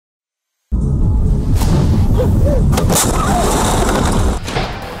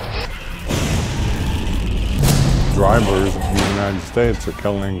United States are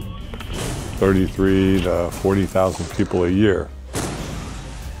killing 33 to 40,000 people a year.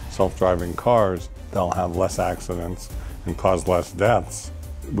 Self-driving cars, they'll have less accidents and cause less deaths.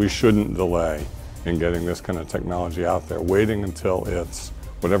 We shouldn't delay in getting this kind of technology out there. Waiting until it's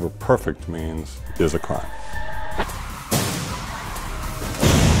whatever perfect means is a crime.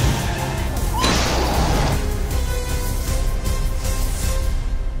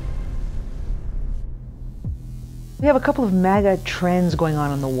 We have a couple of mega trends going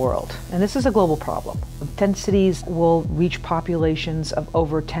on in the world, and this is a global problem. 10 cities will reach populations of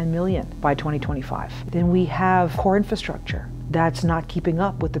over 10 million by 2025. Then we have core infrastructure that's not keeping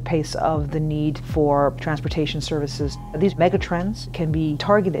up with the pace of the need for transportation services. These mega trends can be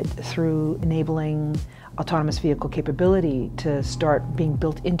targeted through enabling autonomous vehicle capability to start being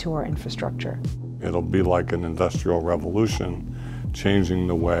built into our infrastructure. It'll be like an industrial revolution, changing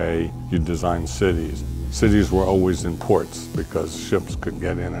the way you design cities. Cities were always in ports because ships could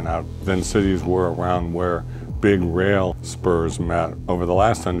get in and out. Then cities were around where big rail spurs met. Over the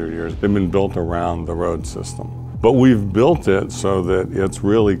last 100 years, they've been built around the road system. But we've built it so that it's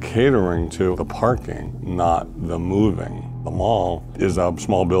really catering to the parking, not the moving. The mall is a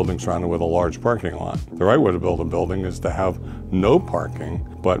small building surrounded with a large parking lot. The right way to build a building is to have no parking,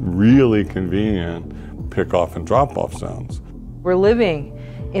 but really convenient pick-off and drop-off zones. We're living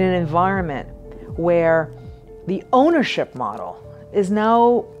in an environment where the ownership model is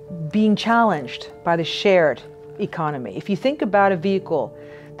now being challenged by the shared economy. If you think about a vehicle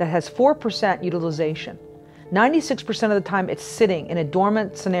that has 4% utilization, 96% of the time it's sitting in a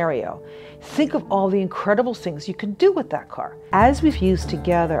dormant scenario, think of all the incredible things you can do with that car. As we've used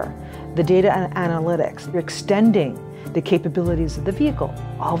together the data and analytics, we're extending the capabilities of the vehicle.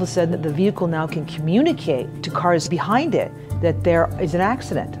 All of a sudden, the vehicle now can communicate to cars behind it that there is an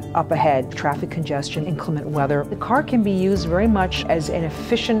accident up ahead, traffic congestion, inclement weather. The car can be used very much as an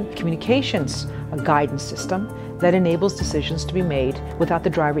efficient communications guidance system that enables decisions to be made without the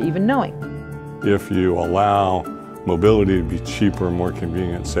driver even knowing. If you allow mobility to be cheaper, more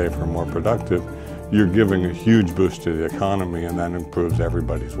convenient, safer, more productive, you're giving a huge boost to the economy, and that improves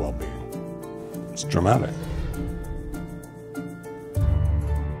everybody's well-being. It's dramatic.